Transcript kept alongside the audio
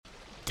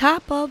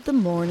Top of the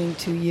morning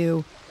to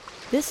you.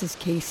 This is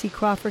Casey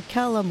Crawford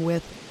Kellum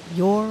with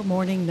Your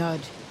Morning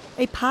Nudge,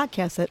 a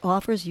podcast that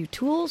offers you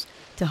tools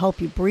to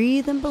help you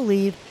breathe and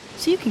believe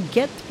so you can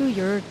get through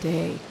your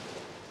day.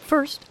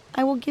 First,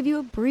 I will give you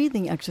a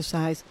breathing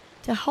exercise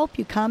to help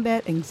you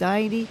combat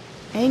anxiety,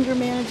 anger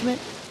management,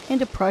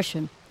 and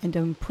depression, and to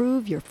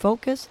improve your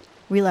focus,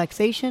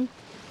 relaxation,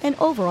 and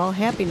overall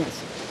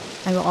happiness.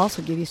 I will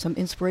also give you some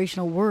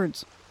inspirational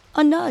words,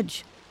 a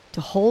nudge, to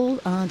hold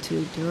on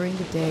to during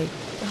the day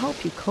to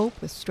help you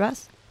cope with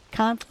stress,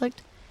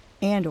 conflict,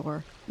 and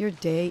or your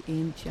day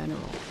in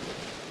general.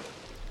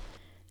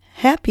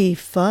 Happy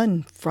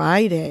Fun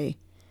Friday.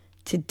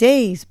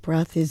 Today's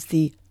breath is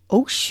the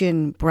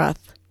ocean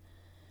breath,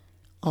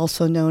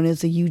 also known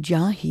as the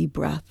Ujjayi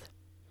breath,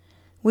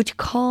 which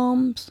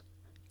calms,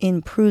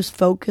 improves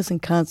focus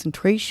and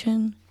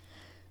concentration,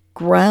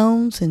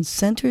 grounds and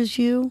centers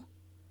you,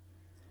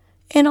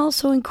 and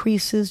also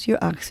increases your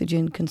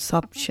oxygen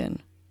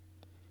consumption.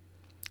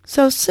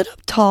 So sit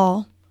up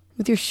tall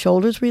with your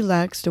shoulders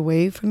relaxed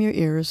away from your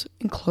ears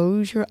and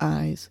close your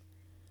eyes.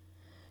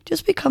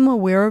 Just become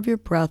aware of your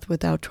breath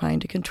without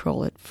trying to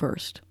control it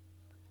first.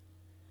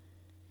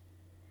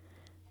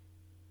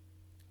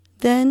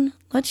 Then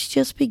let's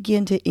just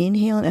begin to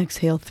inhale and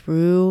exhale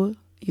through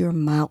your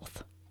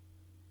mouth.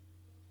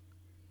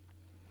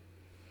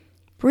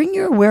 Bring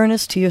your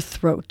awareness to your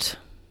throat.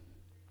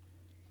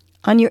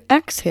 On your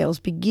exhales,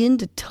 begin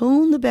to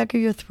tone the back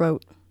of your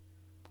throat,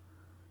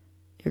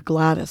 your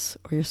glottis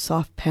or your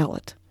soft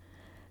palate,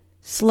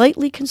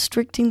 slightly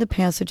constricting the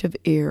passage of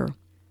air.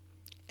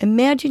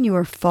 Imagine you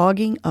are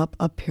fogging up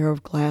a pair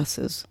of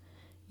glasses.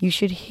 You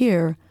should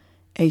hear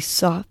a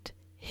soft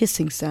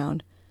hissing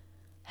sound,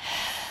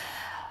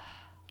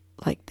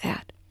 like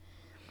that.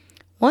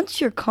 Once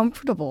you're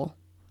comfortable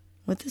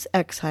with this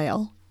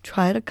exhale,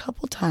 try it a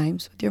couple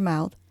times with your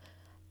mouth.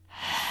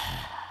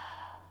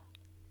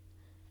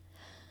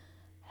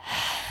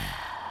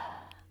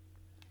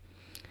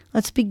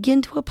 Let's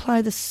begin to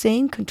apply the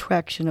same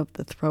contraction of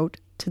the throat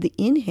to the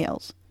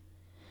inhales.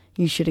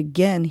 You should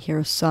again hear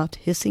a soft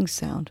hissing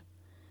sound.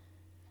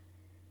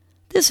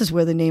 This is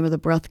where the name of the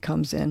breath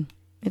comes in.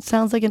 It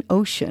sounds like an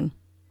ocean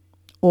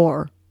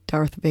or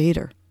Darth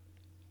Vader.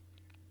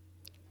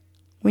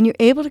 When you're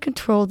able to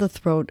control the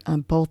throat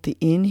on both the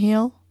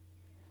inhale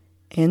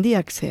and the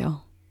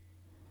exhale,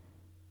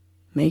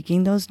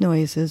 making those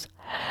noises,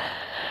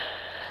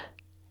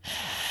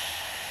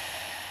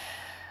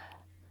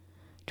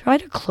 try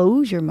to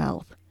close your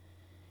mouth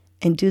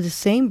and do the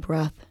same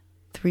breath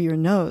through your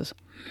nose.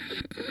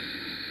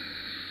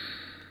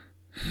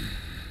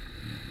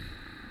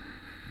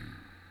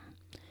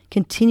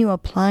 Continue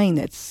applying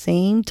that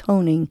same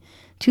toning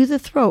to the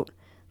throat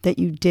that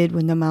you did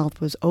when the mouth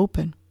was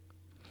open.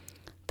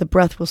 The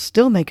breath will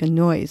still make a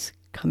noise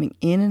coming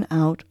in and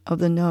out of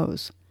the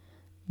nose.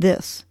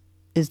 This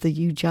is the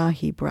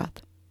Ujjayi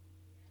breath.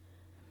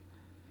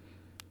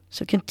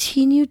 So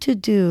continue to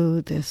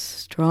do this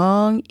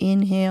strong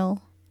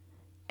inhale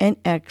and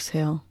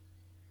exhale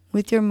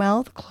with your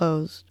mouth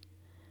closed,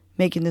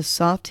 making this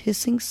soft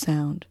hissing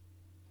sound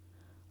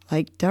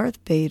like Darth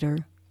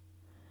Vader,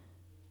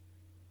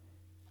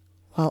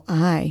 while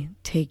I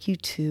take you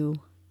to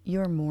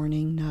your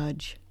morning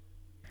nudge.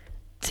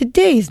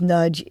 Today's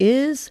nudge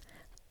is,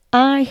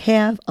 I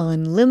have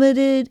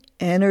unlimited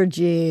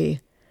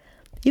energy.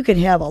 You can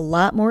have a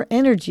lot more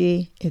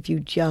energy if you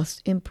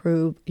just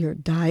improve your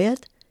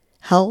diet,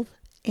 health,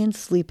 and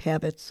sleep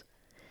habits.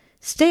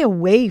 Stay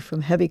away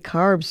from heavy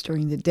carbs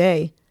during the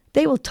day.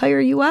 They will tire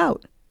you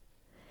out.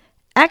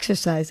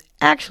 Exercise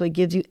actually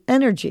gives you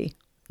energy,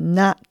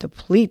 not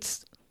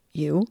depletes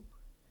you.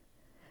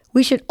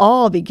 We should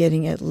all be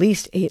getting at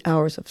least 8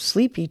 hours of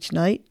sleep each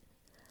night.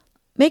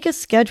 Make a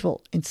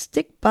schedule and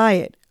stick by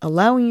it,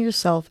 allowing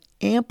yourself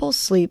ample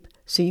sleep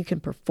so you can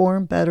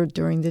perform better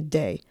during the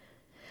day.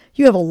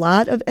 You have a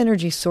lot of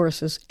energy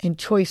sources and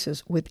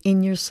choices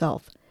within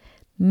yourself.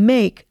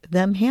 Make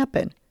them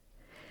happen.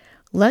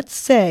 Let's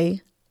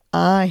say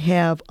I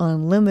have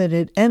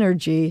unlimited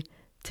energy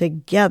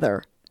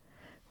together.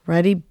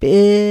 Ready?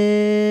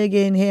 Big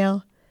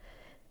inhale.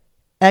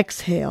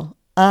 Exhale.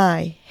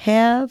 I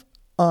have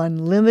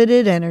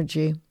unlimited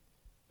energy.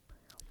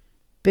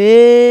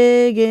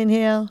 Big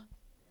inhale.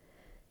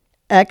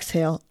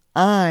 Exhale.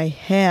 I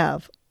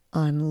have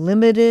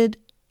unlimited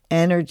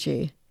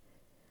energy.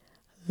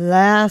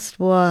 Last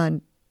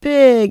one.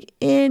 Big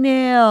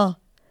inhale.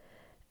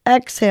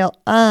 Exhale,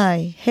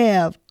 I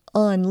have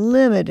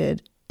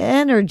unlimited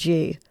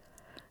energy.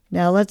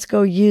 Now let's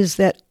go use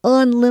that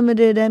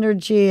unlimited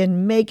energy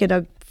and make it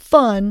a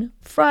fun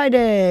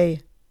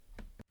Friday.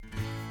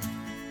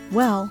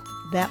 Well,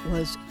 that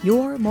was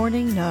your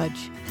morning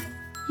nudge.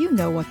 You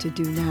know what to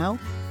do now.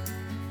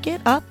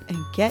 Get up and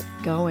get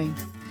going.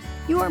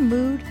 Your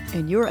mood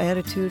and your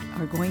attitude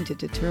are going to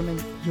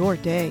determine your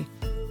day.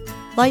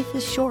 Life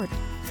is short.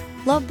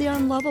 Love the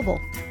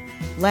unlovable.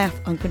 Laugh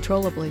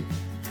uncontrollably.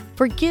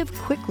 Forgive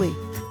quickly.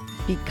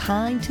 Be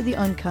kind to the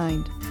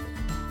unkind.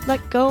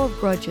 Let go of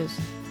grudges.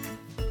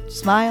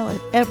 Smile at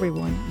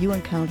everyone you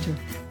encounter.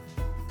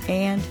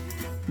 and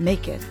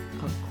make it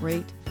a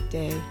great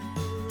day